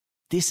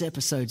This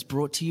episode's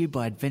brought to you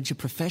by Adventure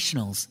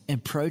Professionals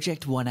and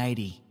Project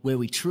 180, where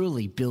we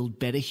truly build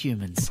better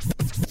humans.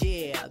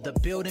 Yeah, the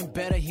Building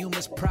Better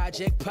Humans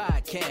Project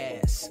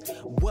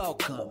podcast.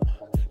 Welcome.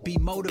 Be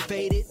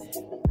motivated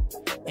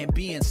and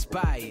be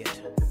inspired.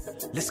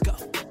 Let's go.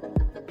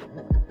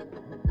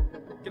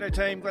 G'day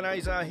team, Glenn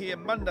Azar here.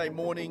 Monday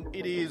morning,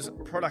 it is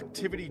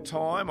productivity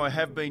time. I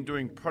have been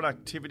doing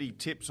productivity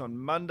tips on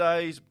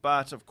Mondays,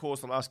 but of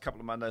course the last couple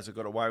of Mondays I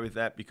got away with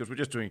that because we're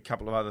just doing a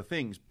couple of other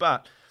things.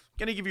 But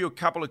I'm going to give you a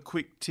couple of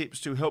quick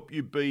tips to help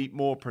you be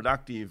more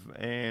productive,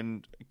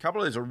 and a couple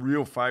of these are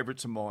real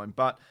favourites of mine,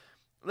 but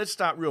let's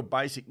start real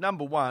basic.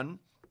 Number one,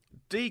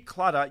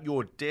 declutter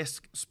your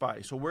desk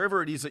space or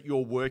wherever it is that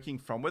you're working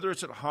from, whether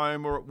it's at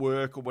home or at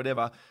work or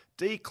whatever.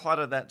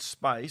 Declutter that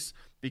space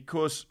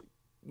because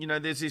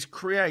there's this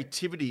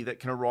creativity that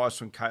can arise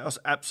from chaos,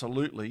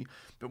 absolutely.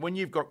 But when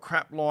you've got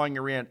crap lying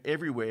around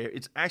everywhere,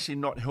 it's actually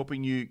not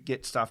helping you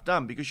get stuff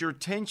done because your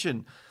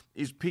attention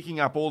is picking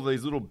up all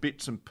these little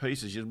bits and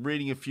pieces. You're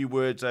reading a few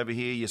words over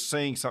here, you're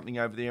seeing something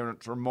over there, and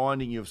it's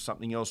reminding you of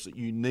something else that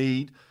you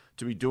need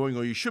to be doing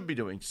or you should be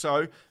doing.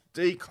 So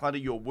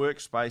declutter your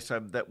workspace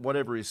so that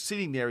whatever is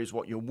sitting there is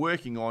what you're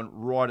working on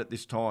right at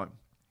this time.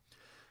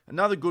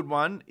 Another good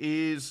one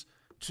is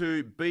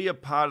to be a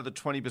part of the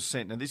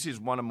 20%. Now, this is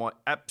one of my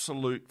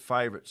absolute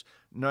favorites.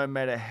 No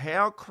matter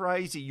how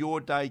crazy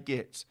your day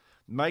gets,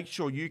 make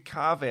sure you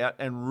carve out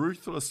and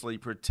ruthlessly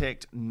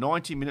protect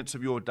 90 minutes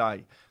of your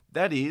day.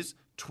 That is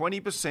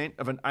 20%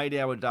 of an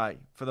 8-hour day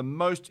for the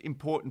most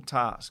important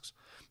tasks.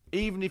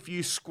 Even if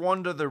you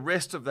squander the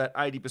rest of that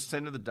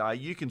 80% of the day,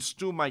 you can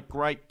still make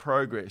great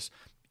progress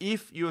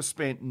if you have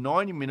spent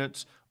 90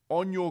 minutes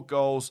on your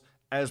goals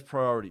as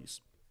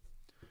priorities.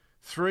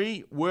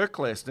 3, work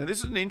less. Now, this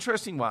is an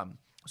interesting one.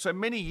 So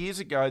many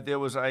years ago, there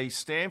was a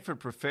Stanford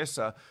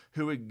professor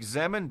who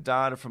examined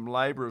data from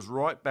labourers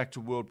right back to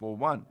World War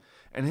I,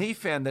 and he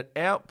found that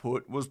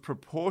output was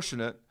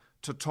proportionate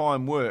to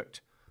time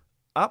worked,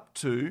 up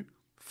to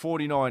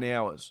 49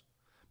 hours.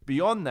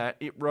 Beyond that,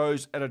 it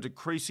rose at a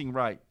decreasing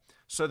rate,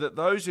 so that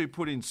those who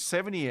put in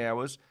 70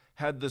 hours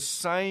had the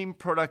same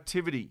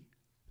productivity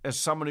as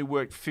someone who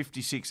worked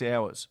 56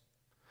 hours.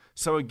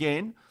 So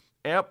again,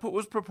 output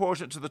was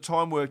proportionate to the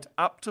time worked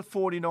up to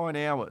 49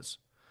 hours.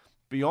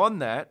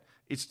 Beyond that,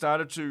 it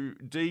started to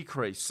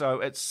decrease.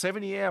 So at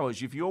 70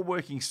 hours, if you're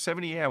working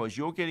 70 hours,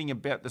 you're getting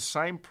about the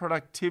same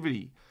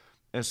productivity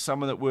as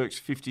someone that works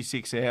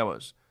 56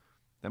 hours.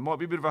 That might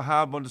be a bit of a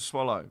hard one to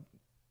swallow.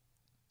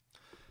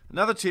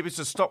 Another tip is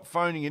to stop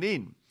phoning it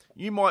in.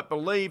 You might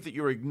believe that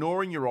you're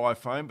ignoring your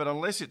iPhone, but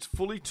unless it's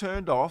fully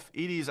turned off,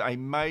 it is a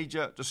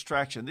major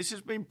distraction. This has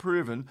been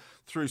proven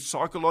through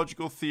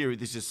psychological theory.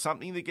 This is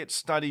something that gets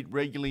studied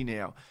regularly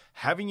now.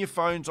 Having your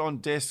phones on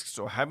desks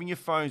or having your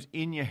phones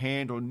in your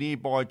hand or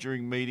nearby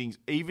during meetings,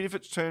 even if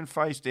it's turned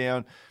face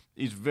down,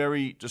 is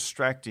very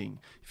distracting.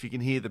 If you can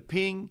hear the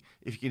ping,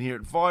 if you can hear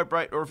it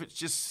vibrate, or if it's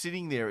just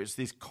sitting there, it's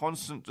this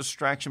constant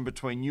distraction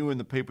between you and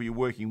the people you're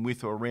working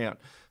with or around.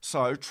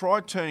 So try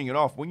turning it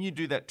off. When you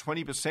do that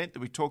 20% that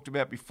we talked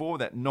about before,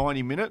 that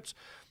 90 minutes,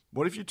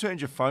 what if you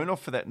turned your phone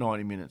off for that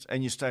 90 minutes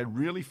and you stayed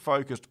really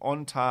focused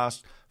on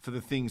task for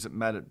the things that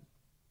mattered?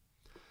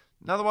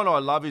 Another one I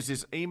love is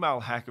this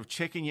email hack of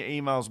checking your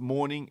emails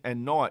morning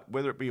and night,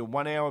 whether it be a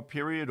 1 hour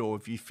period or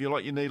if you feel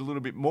like you need a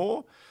little bit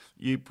more,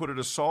 you put it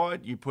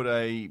aside, you put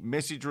a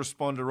message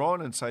responder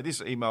on and say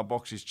this email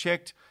box is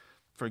checked,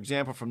 for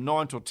example, from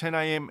 9 till 10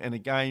 a.m. and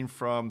again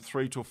from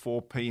 3 till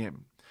 4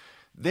 p.m.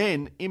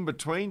 Then in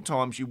between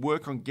times, you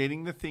work on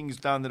getting the things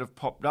done that have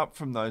popped up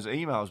from those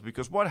emails,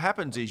 because what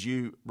happens is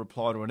you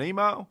reply to an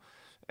email,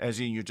 as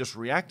in you're just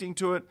reacting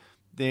to it.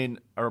 Then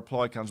a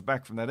reply comes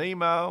back from that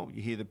email,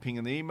 you hear the ping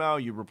in the email,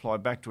 you reply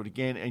back to it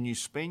again, and you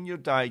spend your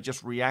day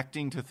just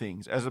reacting to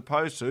things as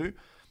opposed to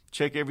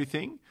check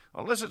everything,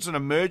 unless it's an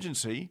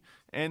emergency,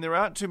 and there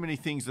aren't too many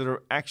things that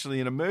are actually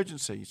an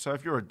emergency. So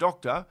if you're a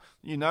doctor,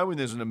 you know when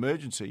there's an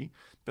emergency,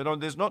 but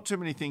there's not too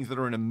many things that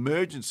are an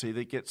emergency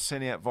that get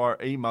sent out via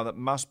email that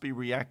must be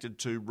reacted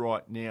to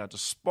right now,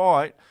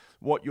 despite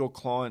what your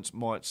clients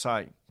might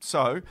say.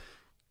 So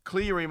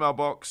clear your email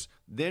box,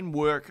 then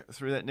work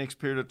through that next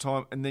period of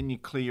time, and then you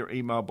clear your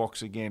email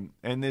box again.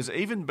 And there's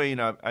even been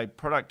a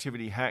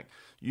productivity hack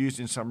used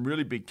in some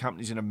really big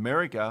companies in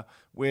America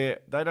where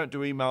they don't do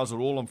emails at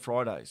all on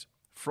Fridays.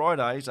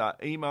 Fridays are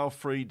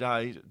email-free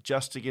days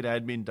just to get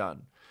admin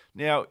done.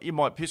 Now, it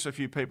might piss a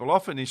few people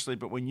off initially,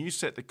 but when you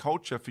set the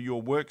culture for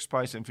your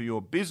workspace and for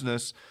your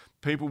business,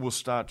 people will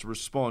start to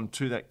respond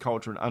to that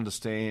culture and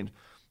understand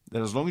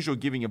that as long as you're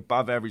giving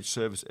above average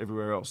service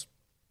everywhere else.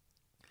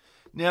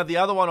 Now, the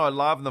other one I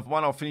love, and the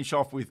one I'll finish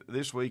off with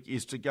this week,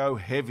 is to go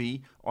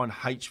heavy on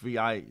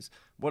HVAs.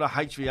 What are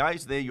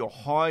HVAs? They're your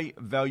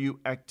high-value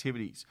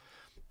activities.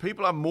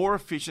 People are more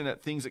efficient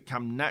at things that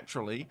come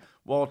naturally,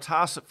 while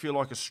tasks that feel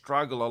like a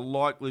struggle are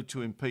likely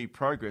to impede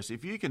progress.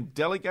 If you can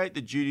delegate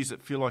the duties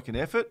that feel like an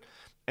effort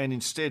and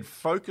instead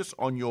focus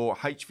on your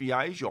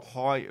HVAs, your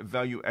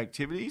high-value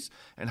activities,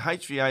 and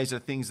HVAs are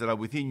things that are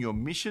within your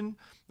mission,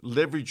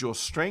 leverage your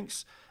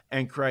strengths,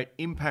 and create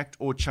impact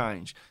or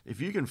change. If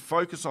you can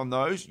focus on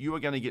those, you are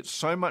going to get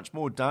so much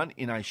more done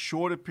in a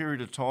shorter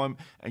period of time,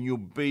 and you'll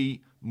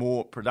be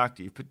more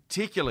productive,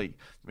 particularly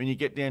when you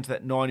get down to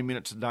that 90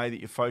 minutes a day that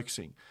you're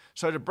focusing.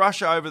 So to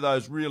brush over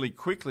those really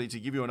quickly, to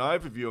give you an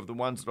overview of the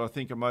ones that I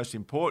think are most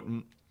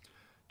important,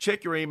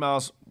 check your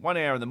emails 1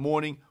 hour in the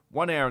morning,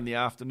 1 hour in the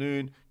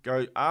afternoon.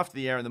 Go after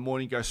the hour in the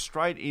morning, go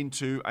straight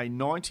into a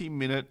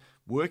 90-minute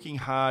working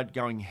hard,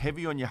 going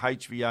heavy on your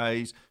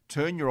HVAs,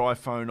 turn your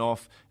iPhone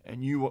off,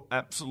 and you will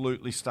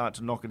absolutely start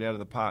to knock it out of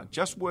the park.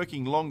 Just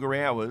working longer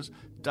hours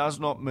does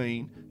not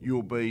mean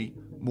you'll be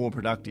more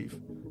productive.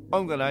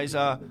 I'm Glenn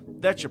Azar.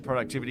 That's your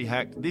productivity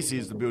hack. This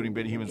is the Building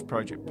Better Humans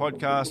Project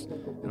podcast,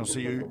 and I'll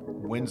see you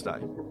Wednesday.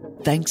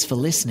 Thanks for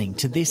listening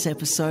to this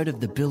episode of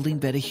the Building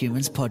Better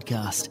Humans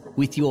podcast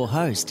with your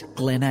host,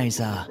 Glenn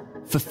Azar.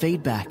 For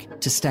feedback,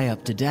 to stay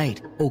up to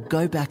date, or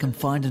go back and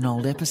find an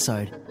old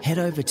episode, head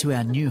over to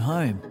our new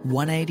home,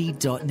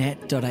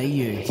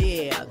 180.net.au.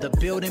 Yeah, the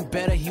Building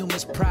Better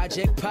Humans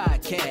Project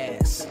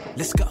podcast.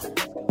 Let's go.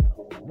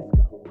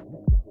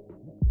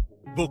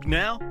 Book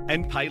now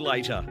and pay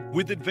later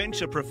with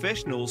Adventure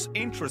Professionals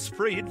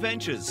Interest-Free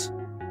Adventures.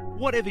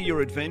 Whatever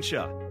your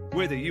adventure,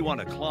 whether you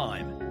want to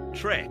climb,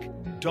 trek,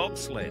 dog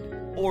sled,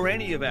 or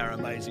any of our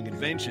amazing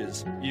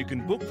adventures, you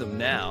can book them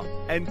now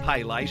and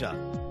pay later.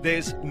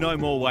 There's no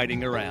more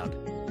waiting around.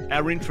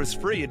 Our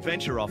interest-free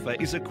adventure offer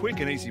is a quick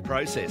and easy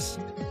process.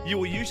 You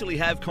will usually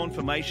have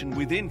confirmation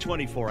within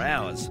 24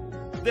 hours.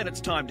 Then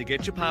it's time to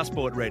get your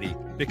passport ready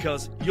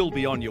because you'll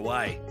be on your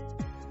way.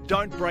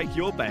 Don't break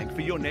your bank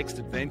for your next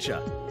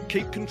adventure.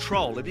 Keep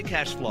control of your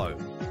cash flow.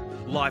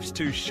 Life's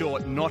too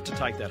short not to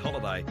take that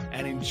holiday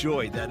and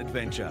enjoy that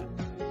adventure.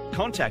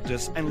 Contact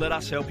us and let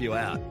us help you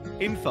out.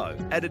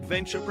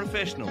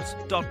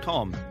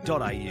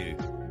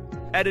 info@adventureprofessionals.com.au.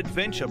 At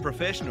Adventure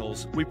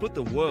Professionals, we put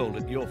the world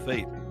at your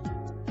feet.